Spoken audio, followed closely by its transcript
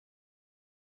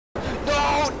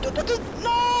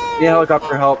No! Yeah,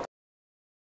 helicopter help.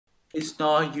 It's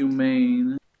not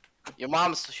humane. Your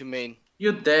mom's humane.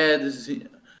 Your dad is...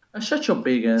 Shut your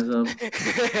big ass up.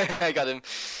 I got him.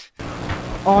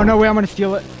 Oh no way, I'm gonna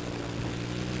steal it.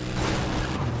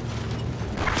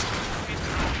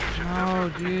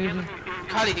 No, dude.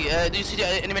 Kali, do you see the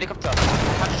enemy helicopter?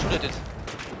 Can't you shoot at it?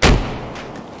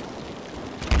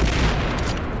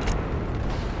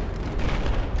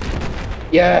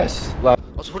 Yes!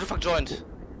 Also, who the fuck joined?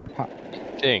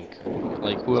 Think.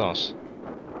 Like, who else?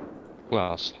 Who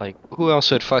else? Like, who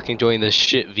else would fucking join this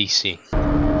shit VC?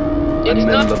 And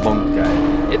then the bunk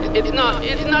guy. It's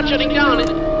not shutting down.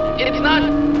 It's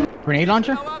not. Grenade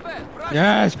launcher?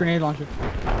 Yes, grenade launcher.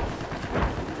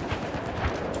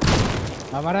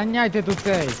 Ma guadagnate tu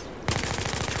sei.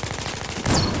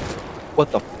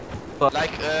 What the fuck?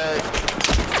 Like, I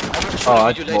will show Oh,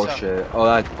 you that's later. bullshit. Oh,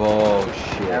 that's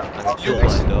bullshit.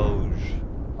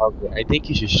 Okay, I think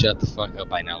you should shut the fuck up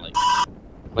by now,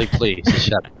 like please,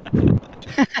 shut up.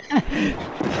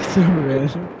 So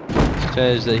random.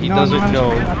 Says that he doesn't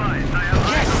know.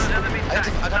 Yes!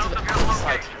 I got to the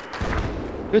side.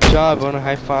 Good job, on a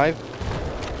high five.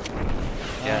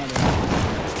 Yeah.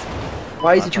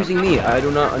 Why is he choosing me? I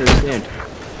do not understand.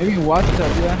 Maybe watch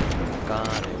that, yeah.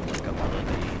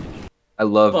 I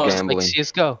love Boss, gambling. Like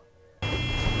CSGO.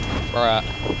 Bruh.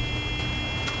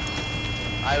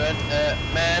 I went,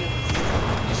 man.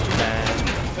 These two man.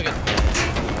 Forget.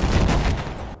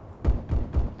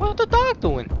 What's the dog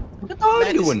doing? What the dog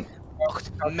Man doing?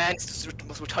 Man is the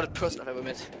most retarded person I've ever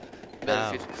met.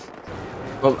 Battlefield.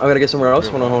 Well, I gotta get somewhere else.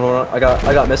 Hold on. I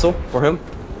got missile for him.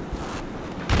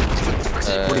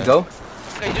 Where'd he go?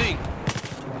 What are you doing?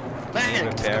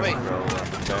 Man, get away.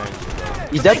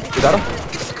 He's dead. You got him?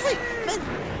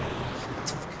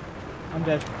 I'm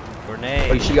dead.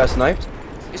 Oh, she got sniped?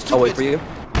 It's I'll wait for you.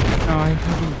 No, I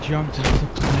fucking jumped off the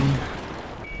plane.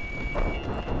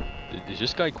 Is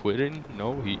this guy quitting?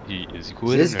 No, he is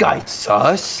quitting. This guy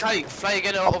sus. Kai, fly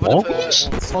again over Bonkers?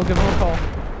 the... I'll give him a call.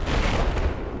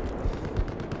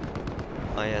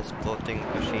 Oh yes, floating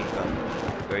machine gun.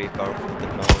 Very powerful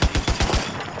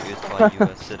technology used by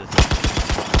US citizens.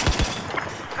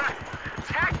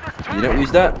 You don't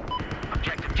use that?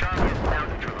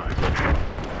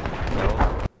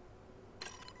 No.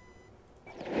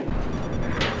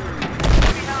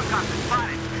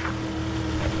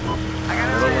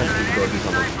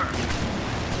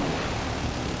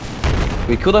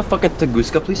 We kill that fucking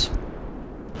Tunguska, please?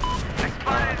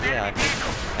 Yeah, I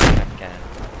can.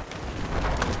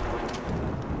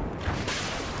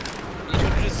 You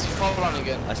should do this fall run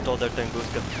again. I stole their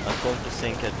Tunguska. I'm going to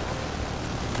sink it.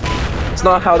 It's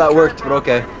not how that worked, but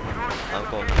okay.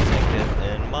 I'm going to sink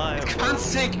it in my You can't room.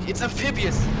 sink, it's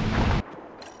amphibious.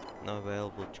 No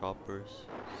available choppers.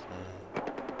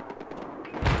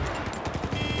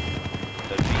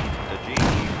 The Jeep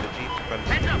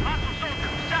supremacy.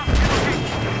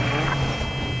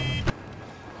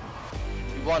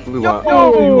 We won. We want.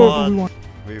 Oh,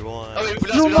 We won. Oh,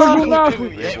 No, we no, lost. no.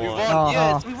 Yeah, we won. Oh,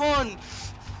 Yes, we won.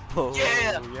 Oh,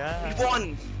 Yeah, yeah. we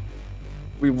won.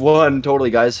 We won, totally,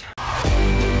 guys.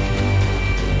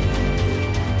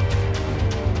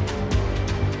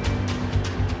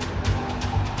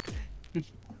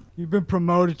 You've been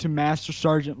promoted to Master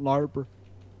Sergeant Larper.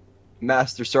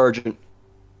 Master Sergeant.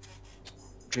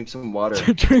 Drink some water.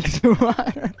 Drink some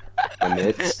water.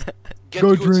 Amidst. Get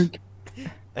Go good. drink.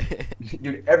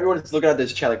 Dude, everyone's looking at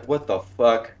this chat like, what the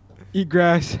fuck? Eat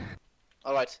grass.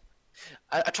 Alright.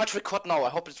 I tried to record now. I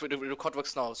hope the record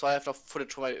works now. So I have no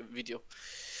footage for my video.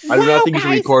 I do not think you should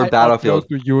record Battlefield.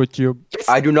 To YouTube. Yes,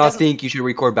 I do it not doesn't- think you should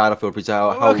record Battlefield because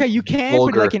how Okay, you can,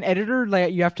 vulgar. but like an editor,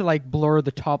 like you have to like blur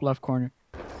the top left corner.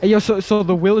 Hey, yo, so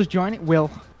the Will is joining. Will.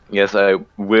 Yes, I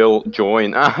will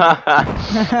join.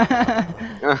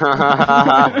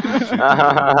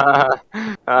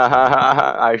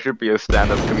 I should be a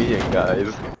stand-up comedian,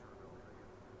 guys.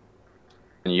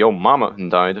 And yo mama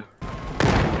died.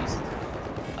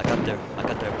 I got their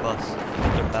bus. I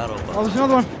got their battle bus. Oh, there's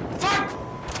another one.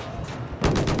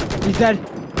 He's dead.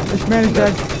 This man is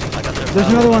dead. I got their There's battle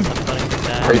another one. bus. I'm cutting them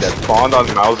down. Hey, that spawned on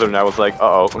Mauser and I was like,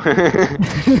 uh-oh.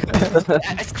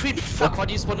 I screamed, fuck, why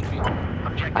do you spawn at me?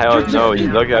 I don't know,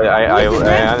 you look at I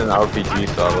had an RPG,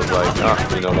 so I was like,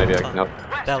 oh, you know, maybe I can help.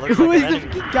 That looks Who like is an the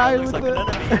enemy. fucking guy That with looks the?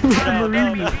 like an with the enemy.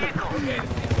 marine? No.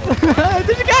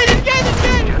 There's a guy!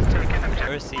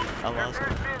 Where is he? I lost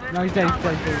him. No, he's dead. He's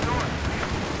dead. He's dead.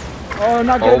 Oh,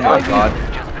 not good. Oh my LAV. god.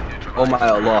 Oh my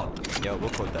Allah. Yo, we'll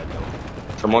quote that. No.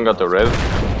 Someone got the res.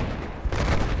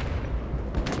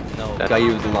 No. That guy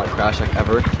used a lot of crash like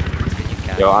ever. You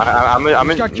can't. Yo, I'm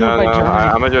He's got killed by Germany.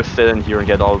 I'm gonna just sit in here and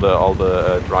get all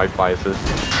the drive biases.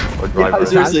 Or driver. Yeah,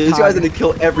 seriously, this guy's gonna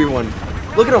kill everyone.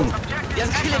 Look at him. He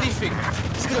doesn't kill anything.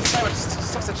 He's gonna fly, but he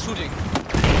sucks at shooting.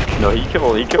 No,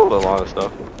 he killed a lot of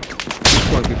stuff.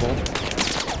 Come on, people.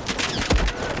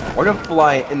 We're gonna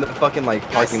fly in the fucking like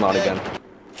parking lot again.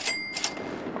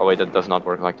 Oh wait, that does not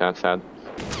work like that, sad.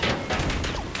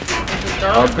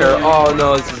 Oh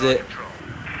no, this is it.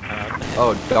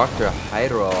 Oh, Dr.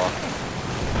 Hydro.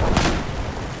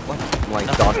 What? I'm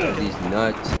like, Dr. These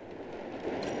nuts.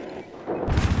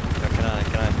 Can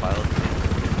I file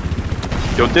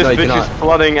it? Yo, this No, you bitch cannot. is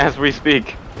flooding as we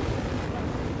speak.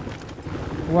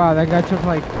 Wow, that guy took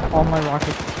like all my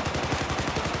rockets.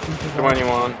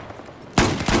 21.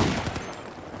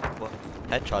 What?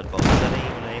 Headshot bonus. That ain't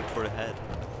even aim for the head.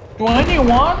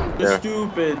 21? Yeah.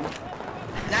 Stupid.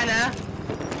 Nah.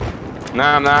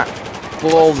 Nah, I'm not.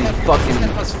 Holy 10 fucking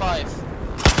plus 5.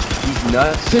 these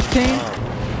nuts. 15.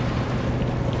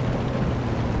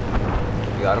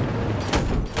 You got him.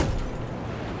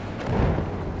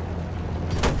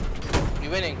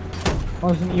 You're winning. Oh,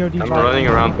 it's an EOD. I'm bot. running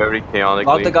around very chaotically.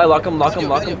 Lock the guy, lock him.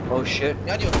 Oh shit.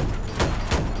 Behind you.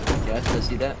 Yes, I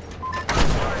see that.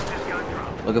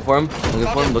 Looking for him.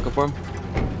 Looking for him.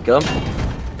 Kill him.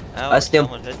 Ow, I see him.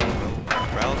 someone hit me, bro.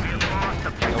 Browse.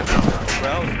 No,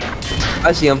 browse.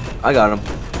 I see him. I got him.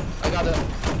 I got it.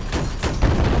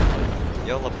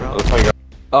 Yo, LeBron. Looks like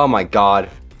Oh my god.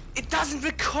 It doesn't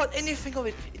record anything of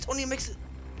it. It only makes it.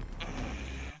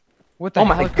 What the Oh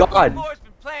hell? my god. What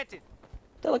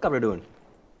the helicopter doing?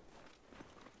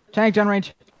 Tank, John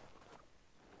range.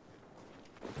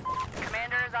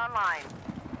 Commander is online.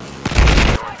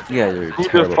 You guys are who the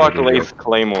terrible. fuck people. lays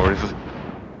claymores?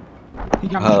 He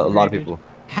got A lot of dude. people.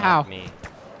 How? Me.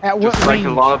 At what Just like range?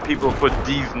 a lot of people put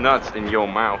these nuts in your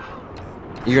mouth.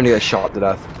 You're gonna get shot to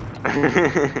death.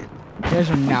 There's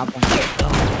a nap one.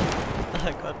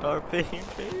 I got RP.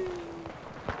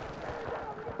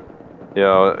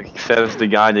 Yo, says the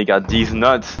guy that got these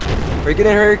nuts. We're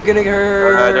getting hurt,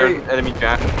 There's enemy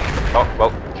jet. Oh,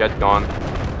 well, jet gone.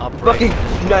 Fucking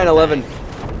 9/11.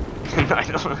 I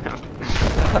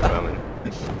don't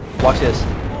know. Watch this.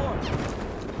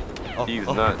 Oh, He's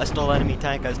oh, nuts. I stole enemy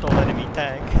tank.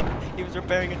 He was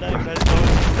repairing a tank and I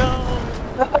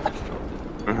stole it.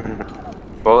 No!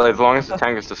 Well, as long as the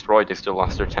tank is destroyed, they still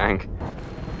lost their tank.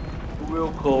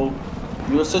 Real cool.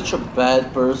 You're such a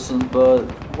bad person, but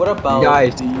what about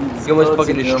Guys, these you almost nuts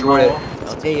fucking in your destroyed it.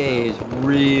 mouth? This AA is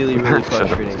really, really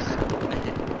frustrating.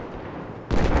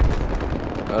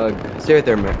 Stay right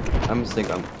there, man. I'm just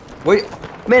thinking. Wait,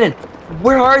 Manon,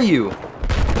 where are you?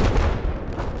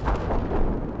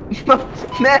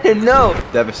 Manon, no!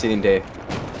 Devastating day.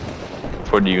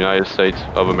 For the United States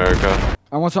of America.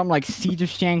 I want something like Siege of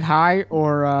Shanghai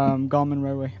or Golmud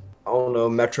Railway. I don't know,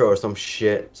 Metro or some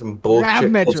shit. Some bullshit. Map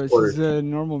close Metro. This quarters. is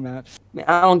normal maps. Man,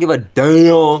 I don't give a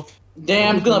damn.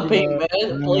 Damn, gonna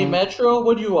play Metro?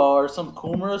 What you are? Some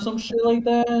Coomer or some shit like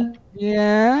that?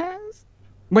 Yes.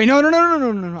 Wait, no,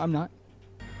 I'm not.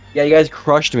 Yeah, you guys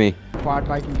crushed me. Quad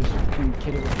bike and just fucking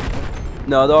kid it with people.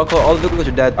 No, all the vehicles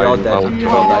are dead. They're all dead. They're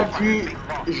all dead.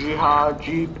 Jihad.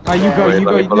 Oh, you go, Wait, you let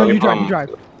go. me- No, let me you drive, come. you drive.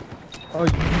 Oh,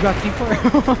 you got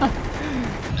C4?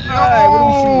 Alright, what do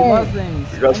we see? Last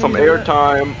things. You got some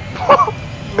airtime.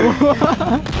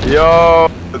 Yo,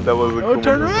 that was a Oh, cool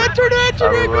turn move. around, turn around,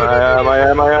 turn around.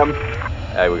 I am.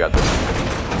 Hey, we got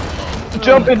this.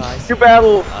 Jump guys. into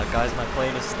battle. Guys, my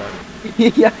plane is stuck.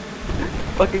 Yeah.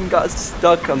 Fucking got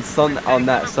stuck on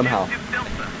that somehow.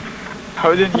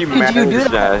 How did you do manage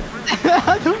that?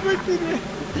 I don't fucking know.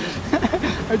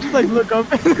 I just like look up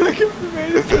and look at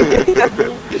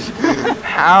the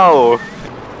How?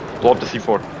 Blow up the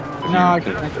C4. No, I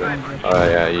can't. Oh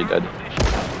yeah, you dead.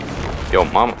 Yo,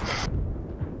 mama.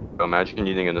 Imagine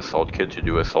needing an assault kit to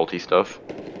do assaulty stuff.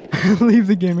 Leave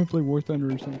the game and play War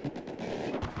Thunder or something.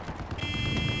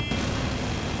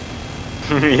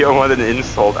 Yo, what an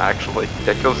insult, actually.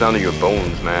 That goes down to your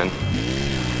bones, man.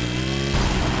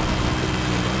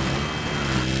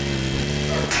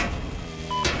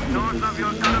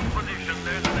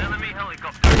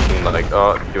 Like,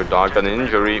 oh, your dog got an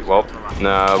injury. Well,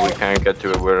 nah, we can't get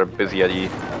to it. We're busy at E.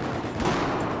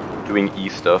 Doing E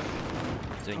stuff.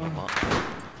 Doing your mom.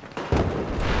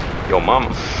 Yo, mama.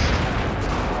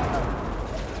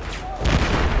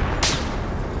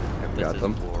 This Got is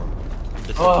them. war.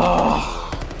 This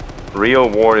is Real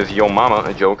war is yo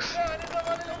mama jokes.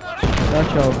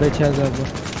 That's your bitch ass ever.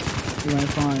 You ain't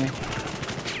funny.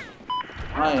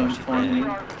 I am funny.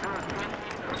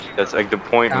 That's like the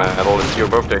point, Metal. It's your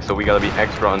birthday, so we gotta be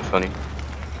extra unfunny.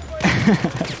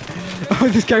 Oh,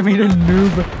 this guy made a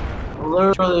noob.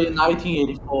 Literally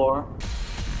 1984.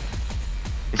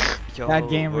 Yo, That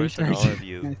game worse than research. all of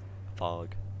you. Nice.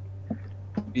 Fog.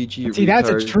 BG See, that's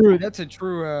retard. a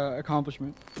true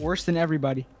accomplishment. Worse than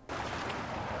everybody.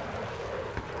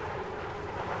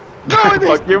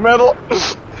 Fuck you, metal.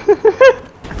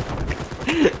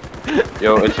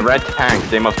 Yo, it's red tanks.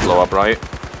 They must blow up, right?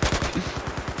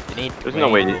 There's no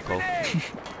way.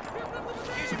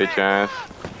 Bitch ass.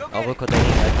 Oh, look what they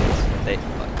need weapons. They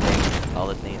all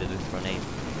it needed is grenade.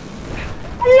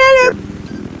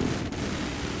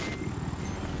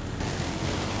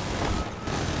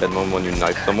 That moment when you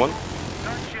knife someone.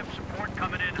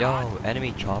 Yo,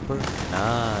 enemy chopper.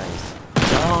 Nice.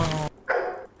 No.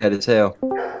 Dead as hell.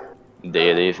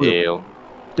 Dead as hell.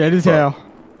 Dead as hell.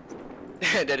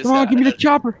 That is Come on, give me the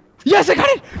chopper. Yes, I got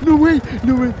it. No way.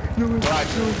 No way. No way. Right.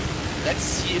 Let's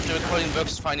see if the recording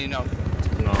works fine enough.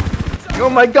 No. Oh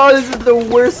my god, this is the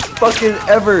worst fucking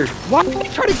ever. Why did I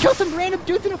try to kill some random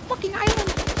dudes in a fucking island?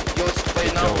 Yo, it's play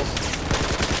now.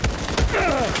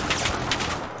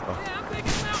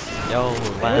 Yo,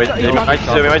 Wait, you might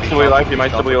still be alive. You might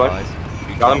still be alive.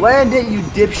 You got him. Land it, you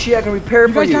dipshit. I can repair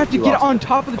You for guys you. have to get on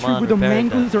top of the Come tree on, where the repair it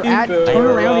manglers then. are at, turn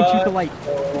around and shoot the light.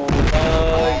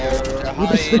 With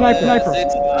the sniper.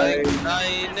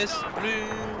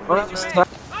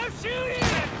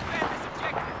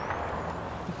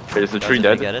 Okay, is the tree Did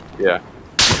dead? we get it? Yeah.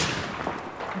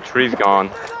 The tree's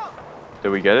gone. Did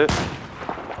we get it?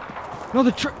 No,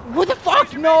 the tree. What the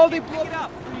fuck? No, they blew it up.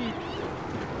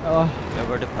 Yeah,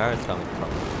 where the parrots coming from?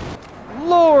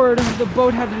 Lord, the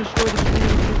boat had to destroy the tree.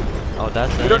 Oh,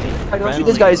 that's I don't enemy. see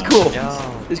this guy is cool. Yo.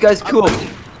 This guy's cool.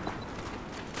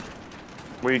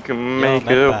 We can Yo, make it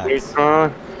med if we packs.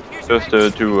 try. Just the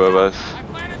two of us.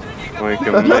 We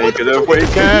can make it if we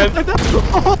can.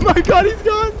 Oh my god, he's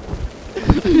gone.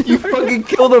 You fucking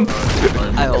killed him.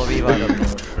 I will revive him.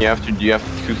 You have to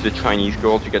choose the Chinese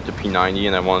girl to get the P90,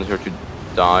 and I want her to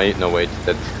die. No, wait,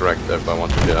 that's correct. If I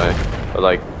want to die, but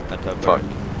like, fuck.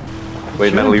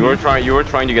 Wait, Metal, you were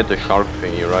trying to get the shark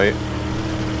thingy, right?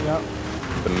 Yep.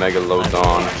 The mega load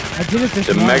on. I did it this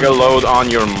The morning. mega load on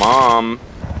your mom.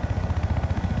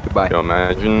 Goodbye. Yo,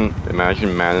 imagine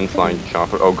man in flying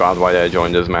chopper. Oh god, why did I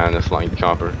join this man in flying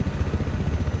chopper?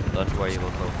 Don't worry, we'll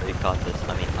go. We got this.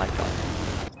 I mean, I got it.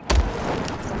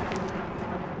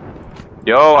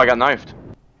 Yo, I got knifed.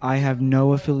 I have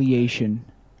no affiliation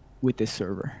with this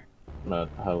server.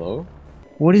 Hello?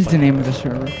 What is the name of the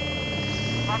server?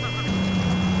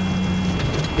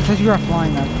 It says you're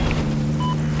offline now.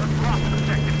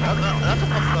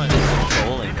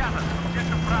 Trolling.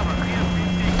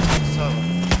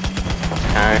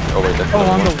 Okay. Oh wait, that's Oh, the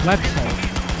on one. the website.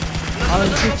 Oh,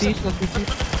 let's see, let's see.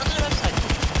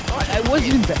 I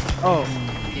wasn't in bed. Oh.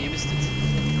 You missed it.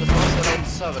 Because I was around the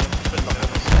server.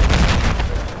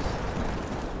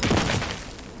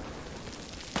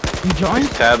 You joined?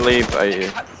 Sadly,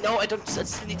 No, I don't. I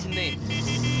still need to name.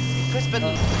 Press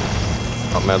button.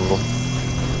 not metal.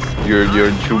 You're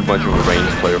too much of a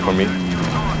ranged player for me.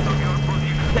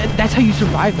 That's how you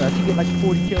survive, though. You get like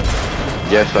 40 kills.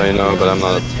 Yes, I know, but I'm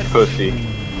not a pussy.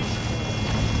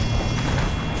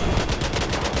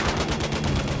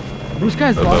 This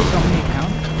guy's Hello. lost so many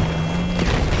accounts.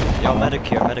 Yo,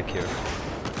 Medicare.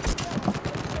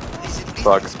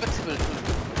 Fuck. Respectable to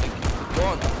go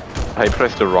on. I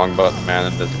pressed the wrong button, man,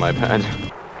 and that's my bad.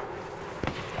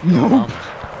 No.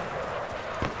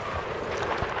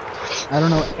 I don't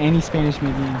know any Spanish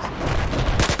made games.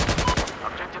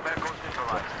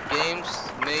 Games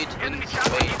made in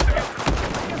Spain.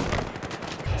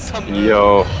 Some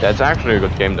Yo, that's actually a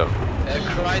good game though.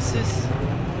 Crisis.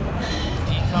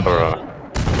 FIFA. Or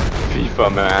FIFA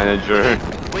manager.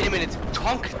 Wait a minute.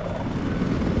 Tonk.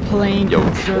 Playing Yo.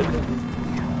 conservative.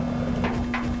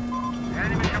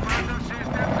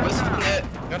 Where's the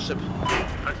gunship?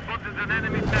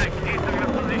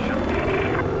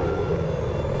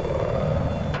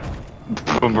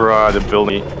 Bruh, the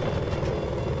building.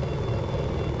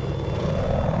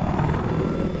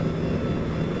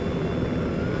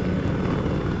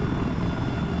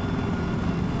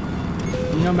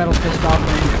 You know Metal's pissed off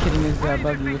when he's kidding his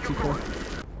buggy with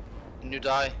C4. And you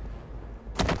die.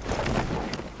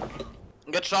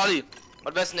 Get Charlie.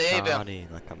 What best in the A, wer? Body,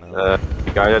 like a melon.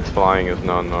 The guy that's flying is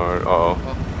not Nord. Uh oh.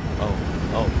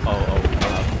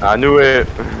 Oh. I knew it.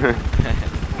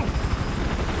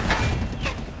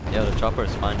 Yo, the chopper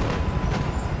is fine.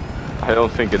 I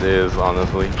don't think it is,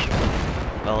 honestly.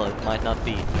 Well, it might not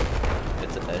be.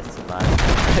 It's a man.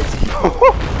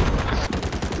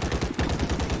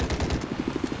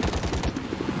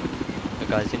 Hey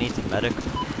guys, you need some medic.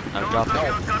 I'm dropping.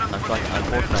 I'm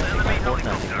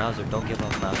fortniting. Mauser, don't give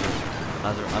up, Mauser.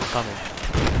 Mauser, I'm coming.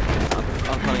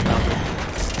 I'm coming, Mauser.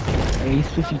 Hey, he's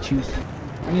 52.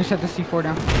 I need to set the C4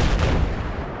 down.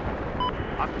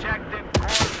 Objective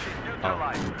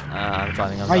I'm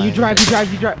driving. Alright, you drive. I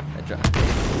drive.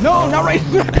 No, not right.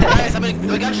 Guys, I'm in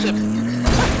the gunship.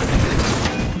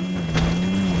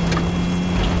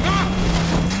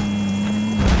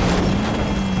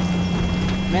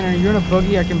 Man, are you in a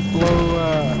buggy? I can blow.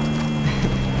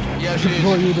 Yeah, I can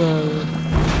blow you the.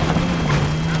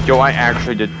 Yo, I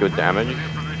actually did good damage,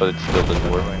 but it still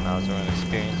didn't work. Right now, so an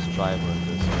experienced driver of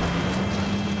this.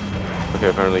 Okay,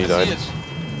 apparently he died. See it.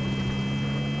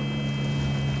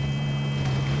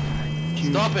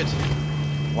 Stop it.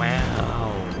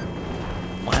 Wow.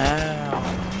 Wow.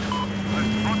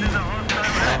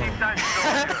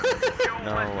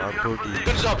 No, our boogie.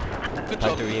 Good job. Good Time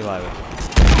job. to revive it.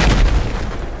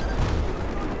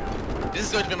 This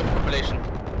is going to be my population.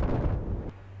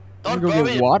 I'm Don't gonna go get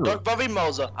worry, water. don't worry,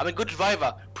 Mauser. I'm a good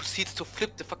driver. Proceeds to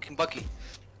flip the fucking buggy.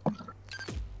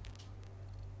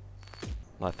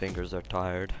 My fingers are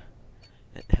tired.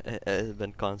 It's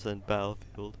been constant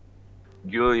battlefield.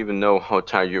 You don't even know how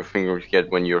tired your fingers get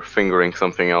when you're fingering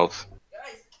something else.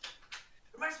 Guys,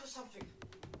 reminds me of something.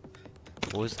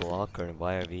 Who's the locker and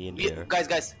why are we in there? Guys,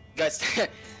 guys,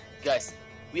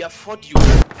 we are 4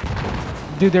 dudes.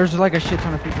 Dude, there's like a shit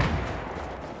ton of people.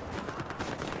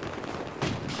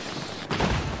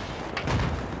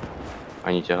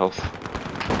 I need your help.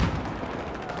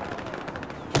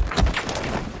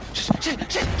 Shit.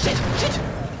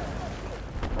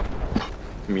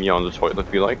 Me on the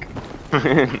toilet, be like.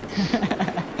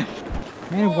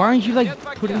 Man, why aren't you like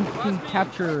putting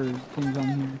capture things on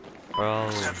here? Bro,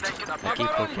 I keep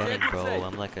forgetting, bro.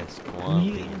 I'm like a squad.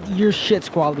 You're shit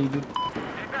squally, dude.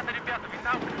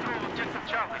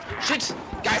 Shit!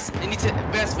 Guys, I need to.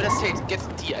 Where's state? Get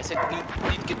D. I said need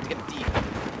get D.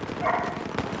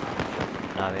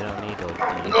 Nah, we don't need those.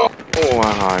 No! Oh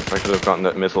wow, if I could have gotten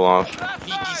that missile off.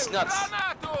 Need these nuts.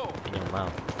 In your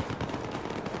mouth.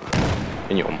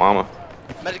 In your mama.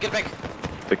 Matt, get back.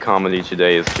 The comedy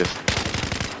today is just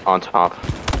on top.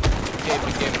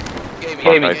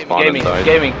 Gaming.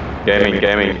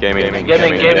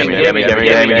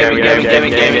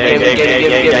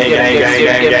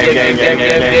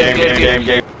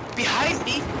 Behind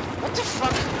me? What the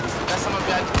fuck? There's someone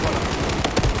behind the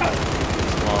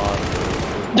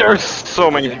corner. There's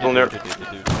so many people there.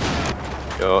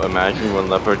 Yo, imagine when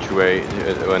Leopard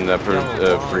 2A, when Leopard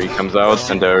 3 comes out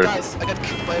and they're... Guys, I got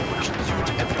killed by a dude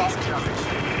at basket.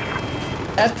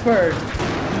 At first,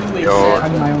 you Yo. said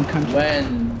I'm in my own country.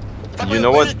 when. You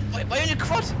know what? Why on your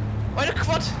quad? Why the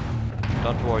quad?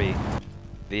 Don't worry.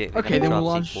 We Okay, then we'll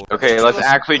launch. Okay, let's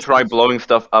actually try blowing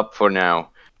stuff up for now.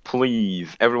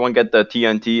 Please, everyone get the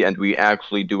TNT and we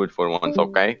actually do it for once,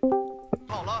 okay?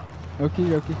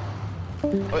 Okay. I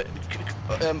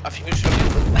think we should.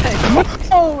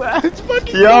 Oh, it's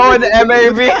fucking. Yo, an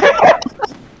MAV!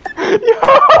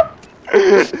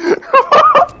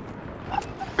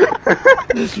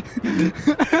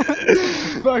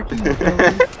 Fucking.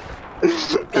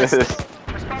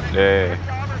 Yeah.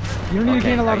 You don't need to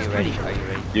gain a lot of Are you ready? speed. Are you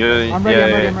ready? Yeah, I'm ready, yeah,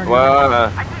 I'm ready, yeah. I'm ready. Well,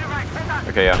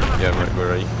 okay, yeah, we're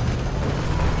ready.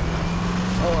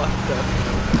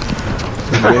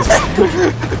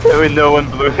 When no one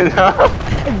blew it up.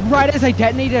 Right as I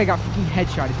detonated, I got fucking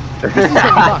headshotted. This is the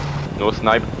luck. No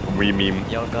snipe, re-meme.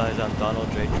 Yo guys, I'm Donald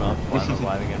J. Trump. I'm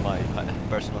arriving in my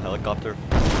personal helicopter.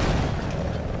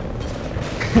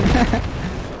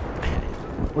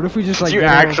 What if we just Did like? you get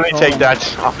actually everyone take to that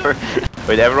shower?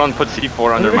 Wait, everyone put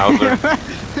C4 on their Mauser.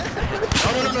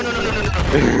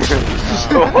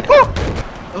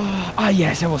 Ah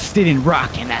yes, I will sit in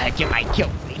rock and get my kill.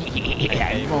 I'm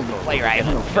a mobile player. I have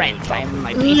no friends. I am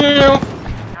my peace.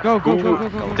 Go.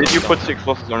 Did you put 6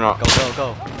 pluses or not?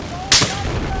 Go.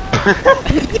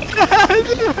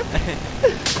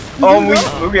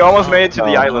 Oh, we almost made it to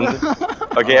the island.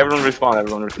 Okay, everyone respawn.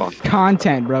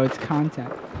 Content, bro. It's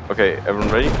content. Okay, everyone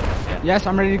ready? Yes,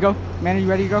 I'm ready to go. Man, are you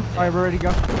ready to go? Alright, we're ready to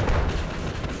go.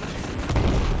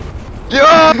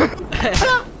 Yeah!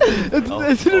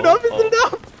 Is it enough? Did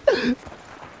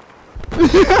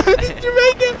you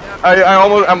make it?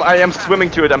 I am swimming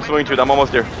to it. I'm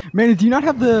almost there. Man, do you not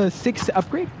have the 6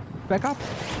 upgrade? Back up?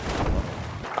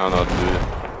 I don't know what to do.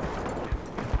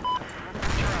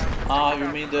 Ah, you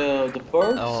mean the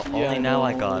birds? Oh, yeah, only now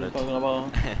I got what it. you're talking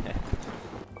about.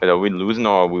 Wait, are we losing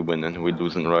or are we winning? We're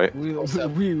losing, right? We I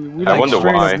like wonder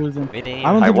straight why. up losing. We didn't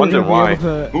I don't I think wonder we're gonna why. be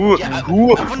able to...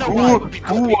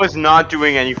 Who was not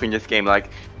doing anything this game? Like,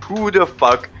 who the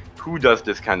fuck? Who does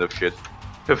this kind of shit?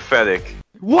 Pathetic.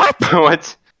 What?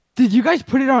 What? Did you guys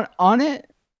put it on it?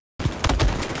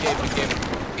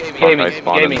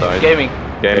 Gaming.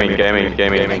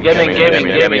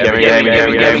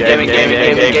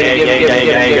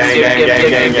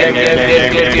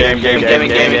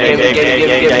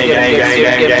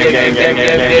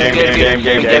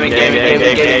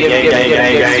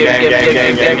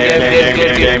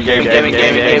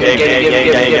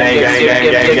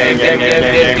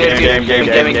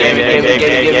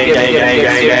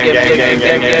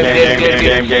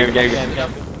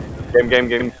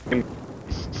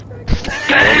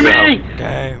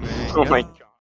 Oh my